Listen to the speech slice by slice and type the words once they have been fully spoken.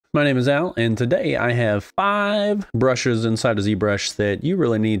My name is Al, and today I have 5 brushes inside of Zbrush that you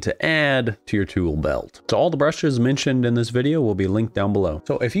really need to add to your tool belt. So all the brushes mentioned in this video will be linked down below.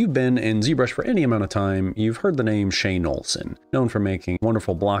 So if you've been in Zbrush for any amount of time, you've heard the name Shane Olson, known for making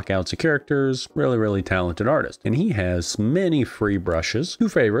wonderful blockouts of characters, really talented artist. And he has many free brushes. 2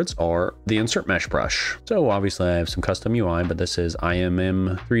 favorites are the Insert Mesh brush. So obviously I have some custom UI, but this is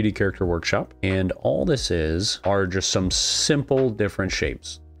IMM 3D Character Workshop. And all this are just some simple different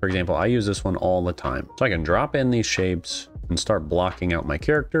shapes. For example, I use this one all the time. So I can drop in these shapes and start blocking out my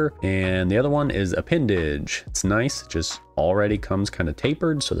character. And the other one is appendage. It's nice, it just already comes kind of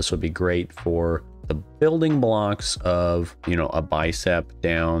tapered. So this would be great for the building blocks of, a bicep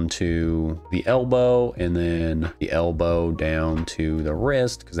down to the elbow, and then the elbow down to the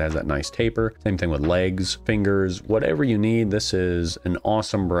wrist, because it has that nice taper. Same thing with legs, fingers, whatever you need. This is an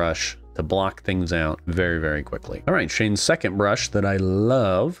awesome brush to block things out very quickly. All right, Shane's second brush that I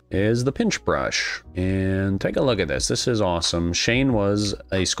love is the pinch brush. And take a look at this. This is awesome. Shane was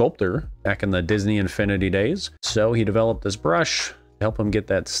a sculptor back in the Disney Infinity days. So he developed this brush to help him get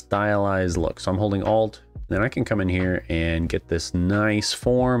that stylized look. So I'm holding Alt, then I can come in here and get this nice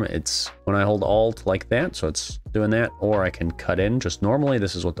form. It's when I hold Alt like that, so it's doing that, or I can cut in just normally.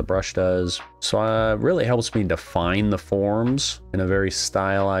 This is what the brush does. So it really helps me define the forms in a very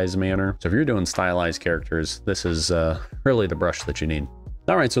stylized manner. So if you're doing stylized characters, this is really the brush that you need.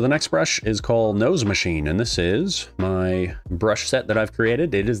 All right, so the next brush is called Nose Machine, and this is my brush set that I've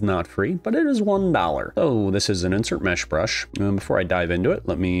created. It is not free, but it is $1. So this is an Insert Mesh brush. Before I dive into it,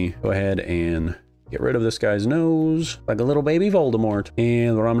 let me go ahead and get rid of this guy's nose like a little baby Voldemort.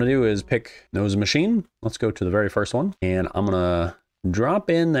 And what I'm gonna do is pick Nose Machine. Let's go to the very first one, and I'm gonna drop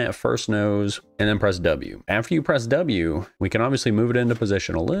in that first nose and then press W. After you press W, we can obviously move it into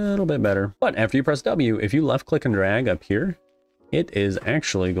position a little bit better. But after you press W, if you left click and drag up here, it is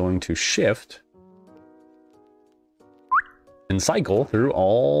actually going to shift and cycle through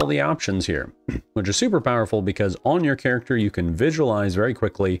all the options here, which is super powerful because on your character, you can visualize very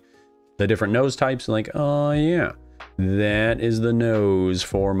quickly the different nose types, like, oh yeah, that is the nose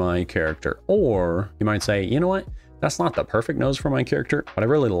for my character. Or you might say, you know what? That's not the perfect nose for my character, but I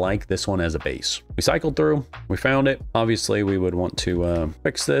really like this one as a base. We cycled through, we found it. Obviously, we would want to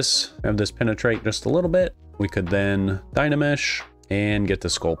fix this, have this penetrate just a little bit. We could then Dynamesh and get to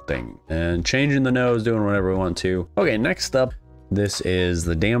sculpting and changing the nose, doing whatever we want to. Okay, next up, this is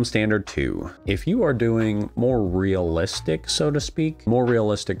the Dam Standard 2. If you are doing more realistic, so to speak, more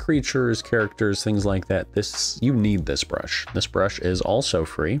realistic creatures, characters, things like that, you need this brush. This brush is also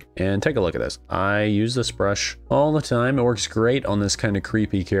free. And take a look at this. I use this brush all the time. It works great on this kind of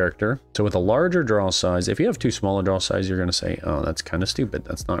creepy character. So with a larger draw size, if you have too small a draw size, you're gonna say, oh, that's kind of stupid.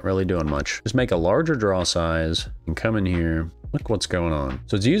 That's not really doing much. Just make a larger draw size and come in here. Look what's going on.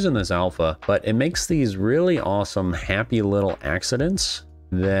 So it's using this alpha, but it makes these really awesome, happy little accidents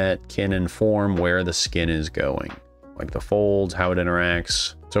that can inform where the skin is going, like the folds, how it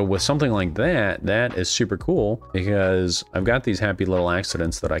interacts. So with something like that, that is super cool because I've got these happy little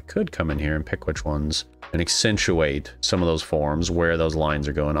accidents that I could come in here and pick which ones and accentuate some of those forms where those lines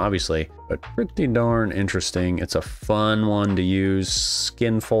are going, obviously, but pretty darn interesting. It's a fun one to use.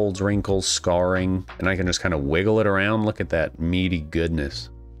 Skin folds, wrinkles, scarring, and I can just kind of wiggle it around. Look at that meaty goodness.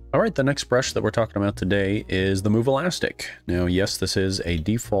 All right, the next brush that we're talking about today is the Move Elastic. Now, yes, this is a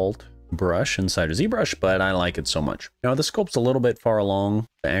default brush inside of Zbrush, but I like it so much. Now the sculpt's a little bit far along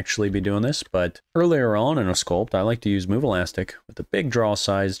to actually be doing this, but earlier on in a sculpt, I like to use Move Elastic with a big draw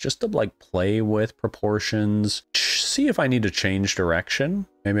size just to like play with proportions, see if I need to change direction.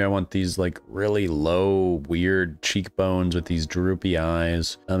 Maybe I want these like really low, weird cheekbones with these droopy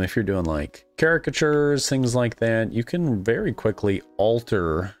eyes. If you're doing like caricatures, things like that, you can very quickly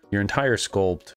alter your entire sculpt